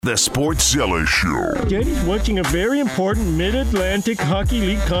The Sportszilla Show. Daddy's watching a very important Mid-Atlantic Hockey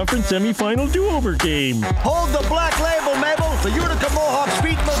League Conference semifinal do-over game. Hold the black label, Mabel. The Utica Mohawks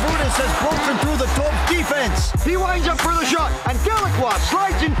beat Mavudas has broken through the Tope defense. He winds up for the shot, and Galliquat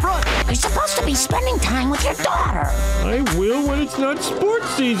slides in front. You're supposed to be spending time with your daughter. I will when it's not sports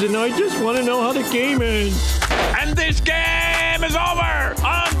season. I just want to know how the game ends. And this game is over.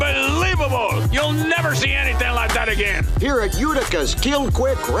 Unbelievable. You'll never see anything like that again. Here at Utica's Kill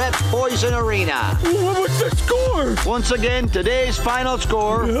Quick Red Poison Arena. What's the score? Once again, today's final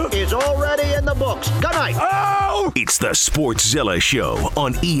score is already in the books. Good night. Oh! It's the Sportszilla Show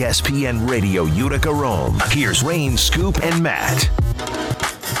on ESPN Radio Utica Rome. Here's Rain, Scoop, and Matt.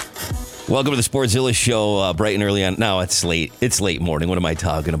 Welcome to the Sportszilla Show, bright and early on. No, it's late. It's late morning. What am I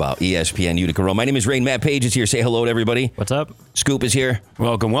talking about? ESPN Utica Rome. My name is Rain. Matt Page is here. Say hello to everybody. What's up? Scoop is here.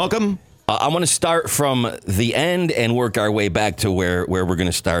 Welcome, welcome. I want to start from the end and work our way back to where we're going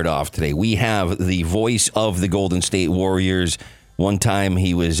to start off today. We have the voice of the Golden State Warriors. One time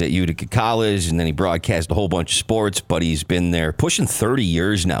he was at Utica College, and then he broadcast a whole bunch of sports, but he's been there pushing 30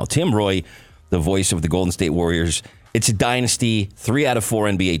 years now. Tim Roye, the voice of the Golden State Warriors. It's a dynasty, 3 out of 4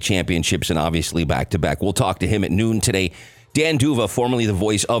 NBA championships, and obviously back-to-back. We'll talk to him at noon today. Dan Duva, formerly the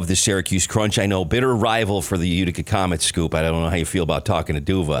voice of the Syracuse Crunch. I know, bitter rival for the Utica Comets, Scoop. I don't know how you feel about talking to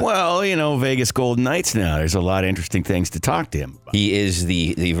Duva. Well, you know, Vegas Golden Knights now. There's a lot of interesting things to talk to him about. He is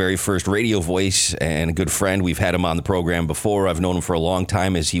the very first radio voice and a good friend. We've had him on the program before. I've known him for a long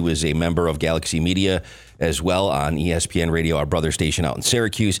time as he was a member of Galaxy Media as well on ESPN Radio, our brother station out in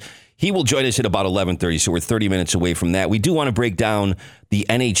Syracuse. He will join us at about 11:30, so we're 30 minutes away from that. We do want to break down the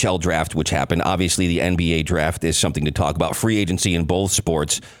NHL draft, which happened. Obviously, the NBA draft is something to talk about. Free agency in both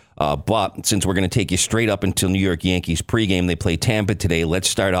sports. But since we're going to take you straight up until New York Yankees pregame, they play Tampa today. Let's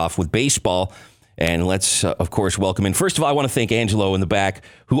start off with baseball. And let's, of course, welcome in. First of all, I want to thank Angelo in the back,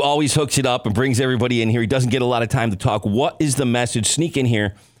 who always hooks it up and brings everybody in here. He doesn't get a lot of time to talk. What is the message? Sneak in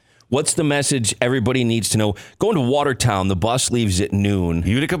here. What's the message everybody needs to know? Going to Watertown. The bus leaves at noon.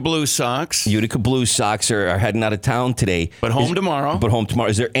 Utica Blue Sox. Utica Blue Sox are heading out of town today. But home tomorrow.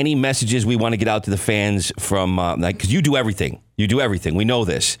 Is there any messages we want to get out to the fans from, because you do everything. You do everything. We know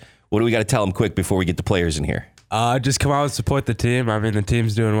this. What do we got to tell them quick before we get the players in here? Just come out and support the team. I mean, the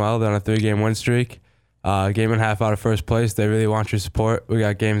team's doing well. They're on a 3-game win streak. Game and a half out of first place. They really want your support. We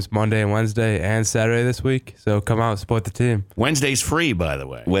got games Monday and Wednesday and Saturday this week. So come out and support the team. Wednesday's free, by the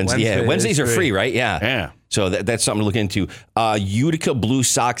way. Wednesdays are free, right? Yeah. Yeah. So that's something to look into.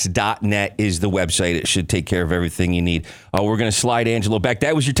 UticaBlueSox.net is the website. It should take care of everything you need. We're going to slide Angelo back.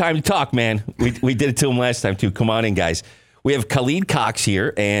 That was your time to talk, man. We did it to him last time, too. Come on in, guys. We have Khalyd Cox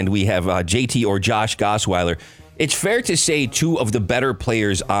here, and we have JT or Josh Gosweiler. It's fair to say 2 of the better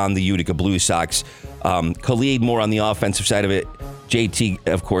players on the Utica Blue Sox. Khalyd more on the offensive side of it. JT,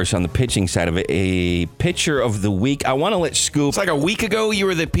 of course, on the pitching side of it. A pitcher of the week. I want to let Scoop. It's like a week ago you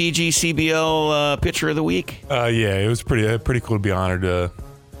were the PGCBL pitcher of the week. Yeah, it was pretty cool to be honored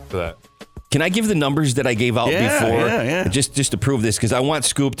for that. Can I give the numbers that I gave out before? Yeah. Just to prove this, because I want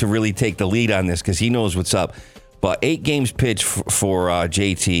Scoop to really take the lead on this, because he knows what's up. But 8 games pitched for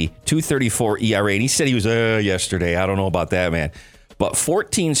JT, 2.34 ERA. And he said he was yesterday. I don't know about that, man. But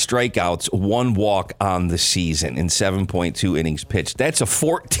 14 strikeouts, 1 walk on the season in 7.2 innings pitched. That's a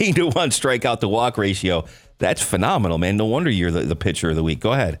 14-1 strikeout to walk ratio. That's phenomenal, man. No wonder you're the pitcher of the week.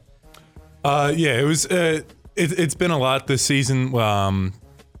 Go ahead. It was. It's been a lot this season.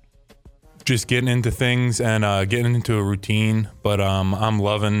 Just getting into things and getting into a routine, but I'm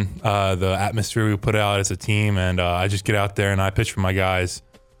loving the atmosphere we put out as a team, and I just get out there and I pitch for my guys.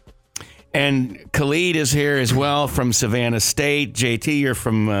 And Khalyd is here as well from Savannah State. JT, you're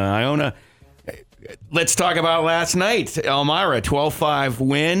from Iona. Let's talk about last night. Elmira, 12-5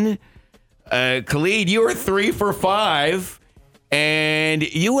 win. Khalyd, you were 3 for 5, and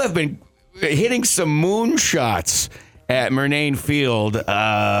you have been hitting some moonshots at Murnane Field.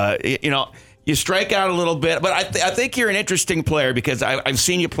 You strike out a little bit, but I think you're an interesting player because I've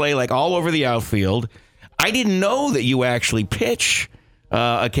seen you play like all over the outfield. I didn't know that you actually pitch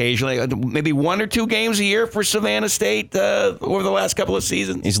occasionally, maybe 1 or 2 games a year for Savannah State over the last couple of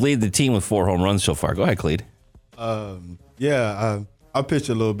seasons. He's leading the team with 4 home runs so far. Go ahead, Khalyd. I pitched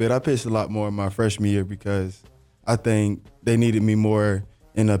a little bit. I pitched a lot more in my freshman year because I think they needed me more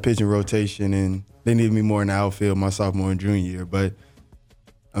in a pitching rotation, and they needed me more in the outfield my sophomore and junior year. But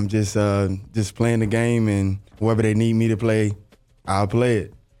I'm just playing the game, and wherever they need me to play, I'll play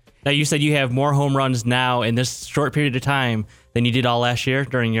it. Now, you said you have more home runs now in this short period of time than you did all last year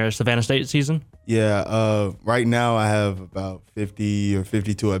during your Savannah State season? Yeah, right now I have about 50 or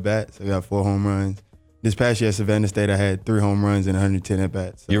 52 at bats. I got 4 home runs. this past year at Savannah State, I had 3 home runs and 110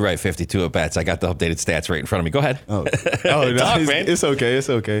 at-bats. So. You're right, 52 at-bats. I got the updated stats right in front of me. Go ahead. No, Talk, man. It's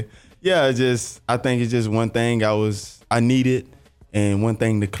okay. Yeah, I think it's just one thing I needed and one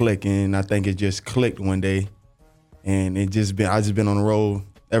thing to click, and I think it just clicked one day, and I just been on the road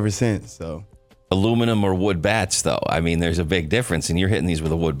ever since. So, aluminum or wood bats, though. I mean, there's a big difference, and you're hitting these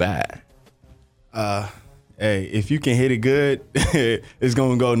with a wood bat. Hey, if you can hit it good, it's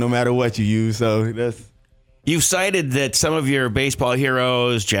gonna go no matter what you use. So that's. You've cited that some of your baseball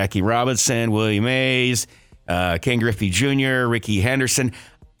heroes, Jackie Robinson, Willie Mays, Ken Griffey Jr., Ricky Henderson.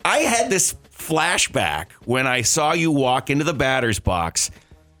 I had this flashback when I saw you walk into the batter's box,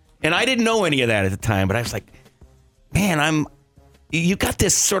 and I didn't know any of that at the time, but I was like, man, you got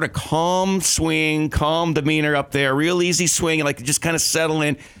this sort of calm swing, calm demeanor up there, real easy swing, like just kind of settle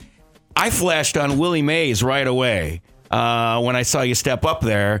in. I flashed on Willie Mays right away when I saw you step up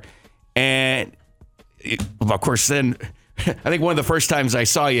there, and of course then I think one of the first times I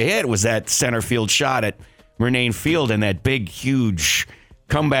saw you hit was that center field shot at Murnane Field and that big, huge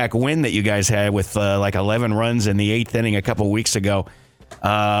comeback win that you guys had with like 11 runs in the 8th inning a couple weeks ago.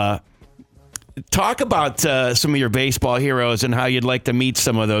 Talk about some of your baseball heroes and how you'd like to meet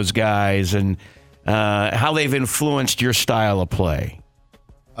some of those guys and how they've influenced your style of play.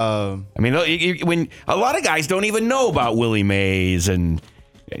 I mean, when a lot of guys don't even know about Willie Mays and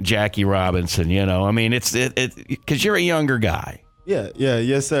Jackie Robinson, you know. I mean, it's because you're a younger guy.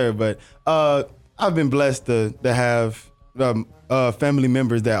 Yes, sir. But I've been blessed to have family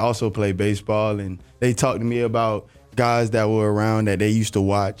members that also play baseball, and they talk to me about guys that were around that they used to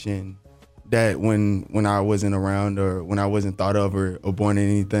watch, and that when I wasn't around or when I wasn't thought of or born in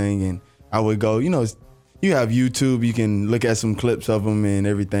anything, and I would go, you know, you have YouTube, you can look at some clips of them and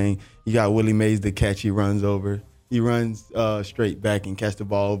everything. You got Willie Mays, the catch he runs over. He runs straight back and catch the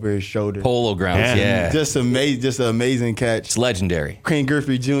ball over his shoulder. Polo grounds, yeah. Just an amazing catch. It's legendary. Ken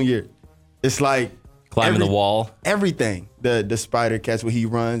Griffey Jr., it's like climbing the wall. Everything. The spider catch where he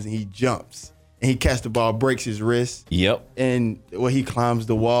runs and he jumps. And he catches the ball, breaks his wrist. Yep. And where he climbs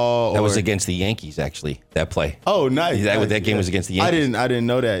the wall. That was against the Yankees, actually, that play. Oh, nice. That game was against the Yankees. I didn't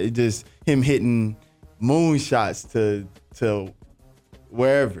know that. It just him hitting moonshots to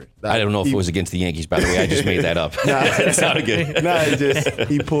wherever. I don't know if it was against the Yankees, by the way. I just made that up. It sounded good. It's just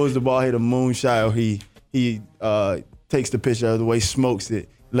he pulls the ball, hit a moonshot, or he takes the pitch out of the way, smokes it,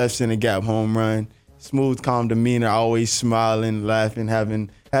 left center gap home run. Smooth, calm demeanor, always smiling, laughing,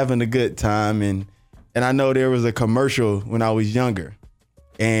 having a good time. And I know there was a commercial when I was younger,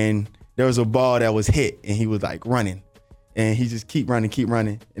 and there was a ball that was hit, and he was like running, and he just keep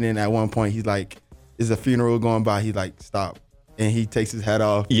running. And then at one point, he's like, "Is a funeral going by?" He's like, "Stop." And he takes his hat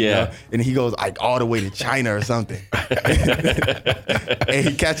off. Yeah. You know, and he goes like all the way to China or something. And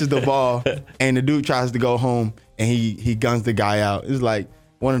he catches the ball, and the dude tries to go home, and he guns the guy out. It's like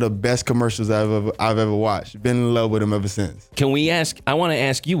one of the best commercials I've ever watched. Been in love with him ever since. Can we ask? I want to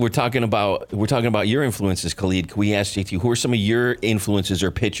ask you. We're talking about your influences, Khalyd. Can we ask JT, who are some of your influences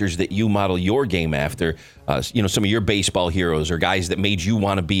or pitchers that you model your game after? Some of your baseball heroes or guys that made you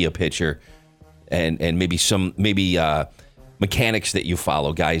want to be a pitcher, and maybe mechanics that you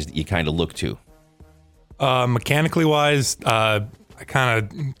follow, guys that you kind of look to. Mechanically wise, I kind of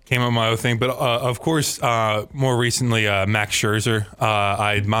came up with my own thing, but of course, more recently, Max Scherzer.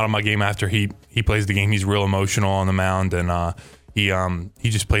 I model my game after he plays the game. He's real emotional on the mound, and he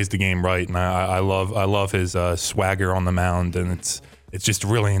just plays the game right. And I love his swagger on the mound, and it's just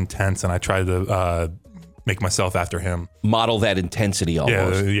really intense. And I try to make myself after him. Model that intensity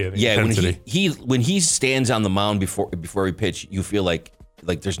almost. Yeah. Intensity. When he stands on the mound before he pitch, you feel like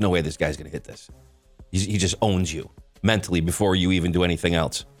there's no way this guy's gonna hit this. He just owns you mentally before you even do anything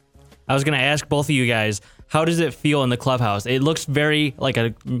else. I was going to ask both of you guys, how does it feel in the clubhouse? It looks very like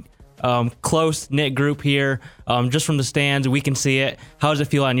a close-knit group here. Just from the stands, we can see it. How does it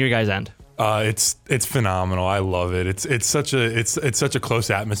feel on your guys' end? It's phenomenal. I love it. It's such a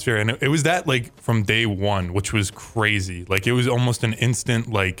close atmosphere, and it was that like from day one, which was crazy. Like it was almost an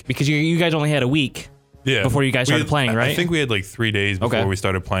instant like because you guys only had a week. Yeah, before you guys started playing, right? I think we had like 3 days before we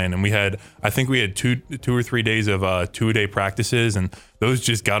started playing, and I think we had two or 3 days of 2-a-day practices, and those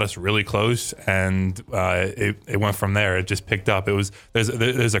just got us really close, and it went from there. It just picked up.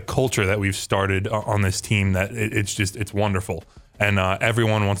 There's a culture that we've started on this team that it's wonderful, and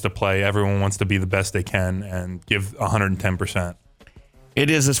everyone wants to play, everyone wants to be the best they can, and give 110%. It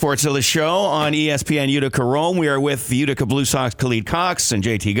is the Sportszilla Show on ESPN Utica Rome. We are with the Utica Blue Sox, Khalyd Cox and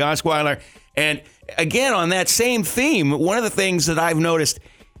J.T. Gosweiler. And again, on that same theme, one of the things that I've noticed,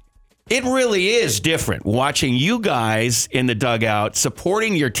 it really is different watching you guys in the dugout,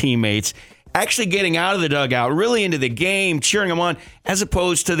 supporting your teammates. actually getting out of the dugout, really into the game, cheering them on, as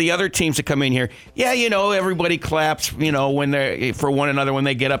opposed to the other teams that come in here. Yeah, everybody claps, when they're for one another when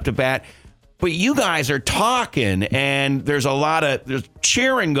they get up to bat. But you guys are talking, and there's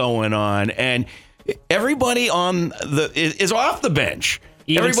cheering going on, and everybody is off the bench.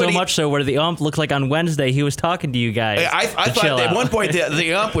 Even so much so where the ump looks like on Wednesday he was talking to you guys. I thought at one point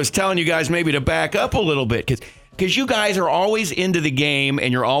the ump was telling you guys maybe to back up a little bit because you guys are always into the game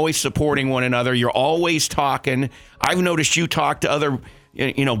and you're always supporting one another. You're always talking. I've noticed you talk to other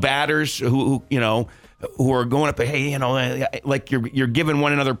batters who are going up. Hey, like you're giving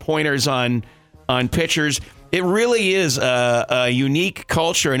one another pointers on pitchers. It really is a unique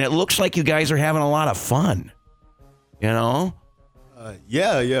culture, and it looks like you guys are having a lot of fun.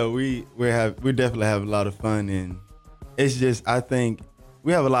 Yeah, we definitely have a lot of fun, and it's just I think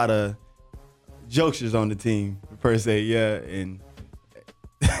we have a lot of jokesters on the team per se, and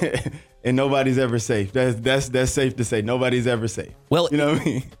and nobody's ever safe. That's safe to say. Nobody's ever safe. Well, you know what I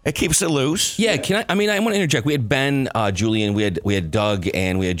mean? It keeps it loose. Yeah, I want to interject. We had Ben, Julian, we had Doug,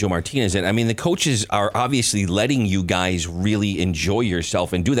 and we had Joe Martinez, and the coaches are obviously letting you guys really enjoy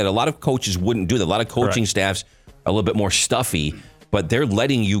yourself and do that. A lot of coaches wouldn't do that. A lot of coaching staffs are a little bit more stuffy. But they're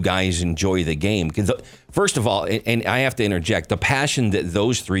letting you guys enjoy the game. Because first of all, and I have to interject, the passion that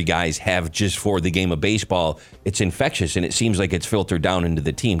those three guys have just for the game of baseball, it's infectious, and it seems like it's filtered down into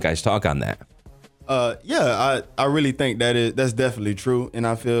the team. Guys, talk on that. I really think that's definitely true, and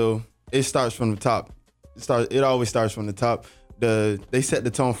I feel it starts from the top. It always starts from the top. They set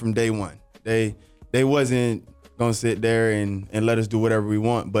the tone from day one. They wasn't gonna sit there and let us do whatever we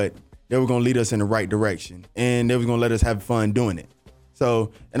want, but they were gonna lead us in the right direction, and they were gonna let us have fun doing it.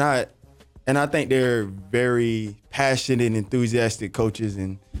 So, and I think they're very passionate and enthusiastic coaches,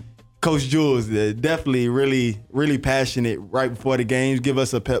 and Coach Jules, they're definitely really, really passionate right before the games, give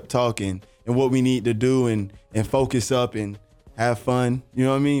us a pep talk and what we need to do and focus up and have fun, you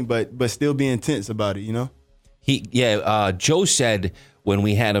know what I mean? But still be intense about it, Joe said when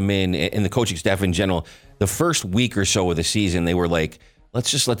we had him in the coaching staff in general, the first week or so of the season, they were like, let's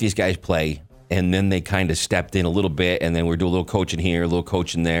just let these guys play. And then they kind of stepped in a little bit, and then we're doing a little coaching here, a little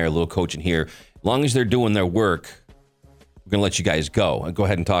coaching there, a little coaching here. As long as they're doing their work, we're going to let you guys go. Go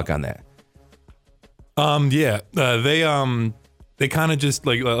ahead and talk on that. They kind of just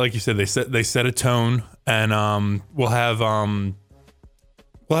like you said, they set a tone, and we'll have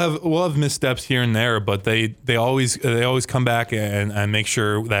missteps here and there, but they always come back and make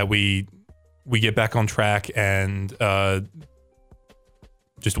sure that we get back on track and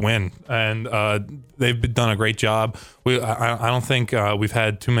just win, and they've done a great job. I don't think we've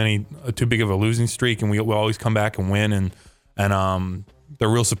had too big of a losing streak, and we'll always come back and win, and they're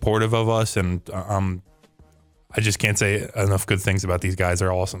real supportive of us, and I just can't say enough good things about these guys.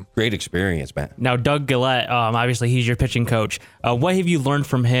 They're awesome. Great experience, man. Now, Doug Gillette, obviously he's your pitching coach. What have you learned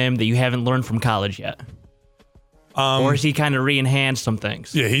from him that you haven't learned from college yet? Or has he kind of re-enhanced some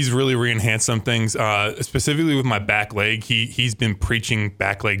things? Yeah, he's really re-enhanced some things. Specifically with my back leg, he's been preaching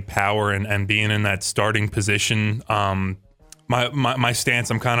back leg power and being in that starting position. My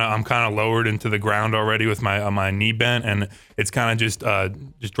stance, I'm kind of lowered into the ground already with my knee bent, and it's kind of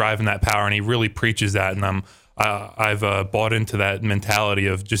just driving that power. And he really preaches that, and I've bought into that mentality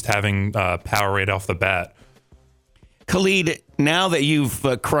of just having power right off the bat. Khalyd, now that you've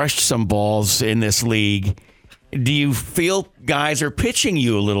crushed some balls in this league, do you feel guys are pitching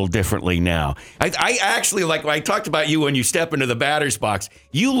you a little differently now? I actually, like I talked about you when you step into the batter's box,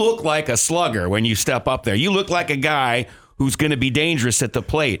 you look like a slugger when you step up there. You look like a guy who's going to be dangerous at the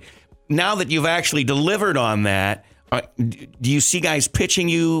plate. Now that you've actually delivered on that, do you see guys pitching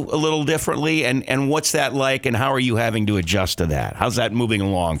you a little differently? And what's that like, and how are you having to adjust to that? How's that moving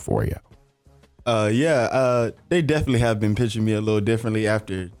along for you? They definitely have been pitching me a little differently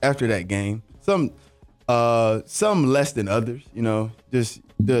after that game. Some less than others, just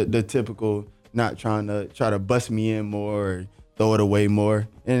the typical not trying to bust me in more or throw it away more.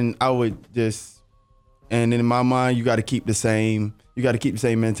 And I would and in my mind, you got to keep the same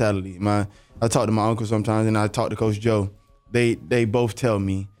mentality. I talk to my uncle sometimes, and I talk to Coach Joe. They both tell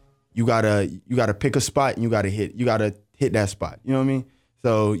me you gotta pick a spot and you gotta hit that spot. You know what I mean?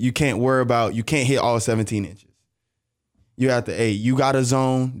 So you can't hit all 17 inches. You have to, you got a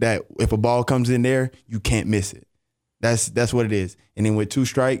zone that if a ball comes in there, you can't miss it. That's what it is. And then with 2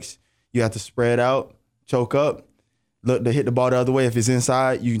 strikes, you have to spread out, choke up, look to hit the ball the other way. If it's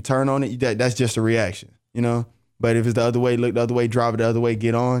inside, you can turn on it. That's just a reaction, But if it's the other way, look the other way, drive it the other way,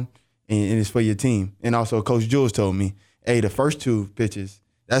 get on, and it's for your team. And also, Coach Jules told me, the first 2 pitches,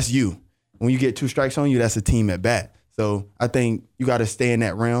 that's you. When you get 2 strikes on you, that's a team at bat. So I think you got to stay in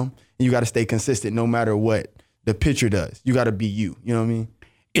that realm. and you got to stay consistent no matter what the pitcher does. You got to be you. You know what I mean?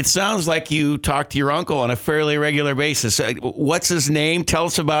 It sounds like you talk to your uncle on a fairly regular basis. What's his name? Tell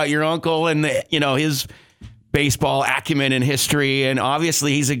us about your uncle and his baseball acumen and history. And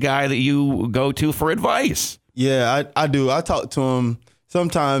obviously, he's a guy that you go to for advice. Yeah, I do. I talk to him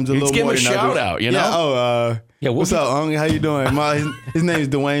sometimes a little more. Give him a shout out. Yeah. What's up, Uncle? How you doing? His name is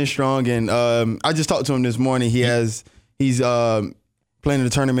Dwayne Strong, and I just talked to him this morning. He's playing in a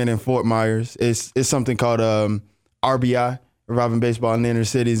tournament in Fort Myers. It's something called RBI. Reviving baseball in the inner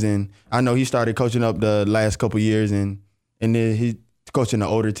cities, and I know he started coaching up the last couple years, and then he's coaching the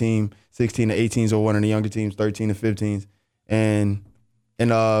older team, 16 to 18s, or one of the younger teams, 13 to 15s, and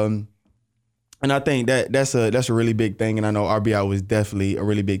I think that's a really big thing, and I know RBI was definitely a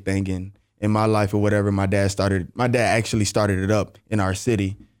really big thing in my life or whatever. My dad actually started it up in our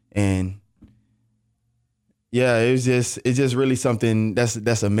city, and yeah, it's just really something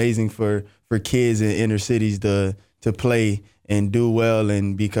that's amazing for kids in inner cities to play and do well,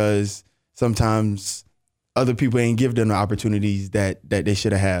 and because sometimes other people ain't give them the opportunities that they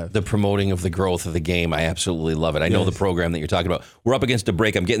should have. The promoting of the growth of the game, I absolutely love it. I know the program that you're talking about. We're up against a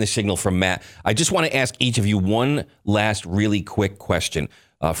break. I'm getting the signal from Matt. I just want to ask each of you one last really quick question.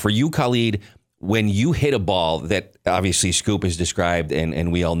 For you, Khalyd, when you hit a ball that obviously Scoop has described and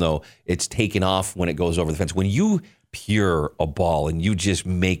we all know it's taken off when it goes over the fence, when you pure a ball and you just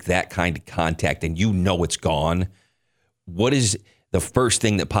make that kind of contact and you know it's gone, what is the first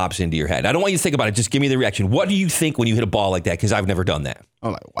thing that pops into your head? I don't want you to think about it. Just give me the reaction. What do you think when you hit a ball like that? Because I've never done that.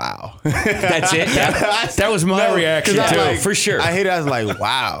 I'm like, wow. That's it? Yeah. That was my reaction, too. For sure. I hit it. I was like,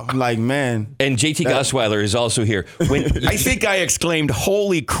 wow. I'm like, man. And JT Gosweiler is also here. I think I exclaimed,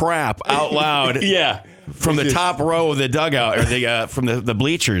 holy crap, out loud. Yeah. From the top row of the dugout, or from the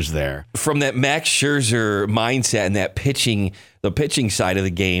bleachers there. From that Max Scherzer mindset and that the pitching side of the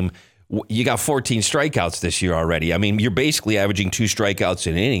game, you got 14 strikeouts this year already. I mean, you're basically averaging 2 strikeouts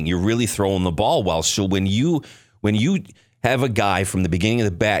an inning. You're really throwing the ball well. So when you have a guy from the beginning of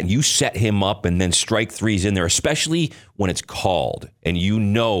the bat and you set him up and then strike threes in there, especially when it's called and you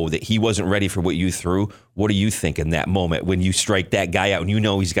know that he wasn't ready for what you threw, what do you think in that moment when you strike that guy out and you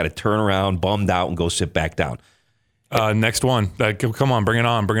know he's got to turn around, bummed out, and go sit back down? Next one. Come on, bring it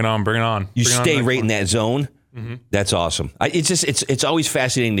on. You stay right in that zone. Mm-hmm. That's awesome. It's always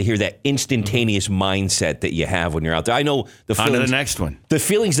fascinating to hear that instantaneous mindset that you have when you're out there. I know the feelings, on to the next one. The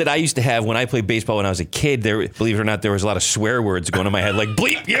feelings that I used to have when I played baseball when I was a kid. There, believe it or not, there was a lot of swear words going in my head, like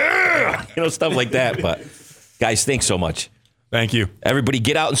bleep, yeah, stuff like that. But guys, thanks so much. Thank you. Everybody,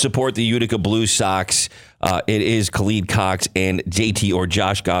 get out and support the Utica Blue Sox. It is Khalyd Cox and JT or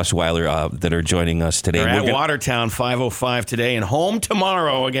Josh Gosweiler that are joining us today. They're at Watertown, 5:05 today, and home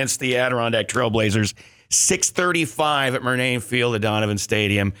tomorrow against the Adirondack Trailblazers. 6:35 at Murnane Field at Donovan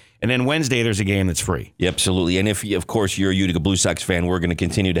Stadium. And then Wednesday, there's a game that's free. Yeah, absolutely. And if, of course, you're a Utica Blue Sox fan, we're going to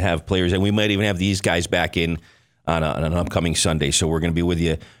continue to have players. And we might even have these guys back in on an upcoming Sunday. So we're going to be with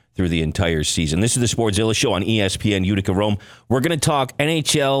you through the entire season. This is the Sportszilla Show on ESPN Utica Rome. We're going to talk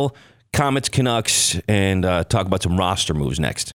NHL, Comets, Canucks, and talk about some roster moves next.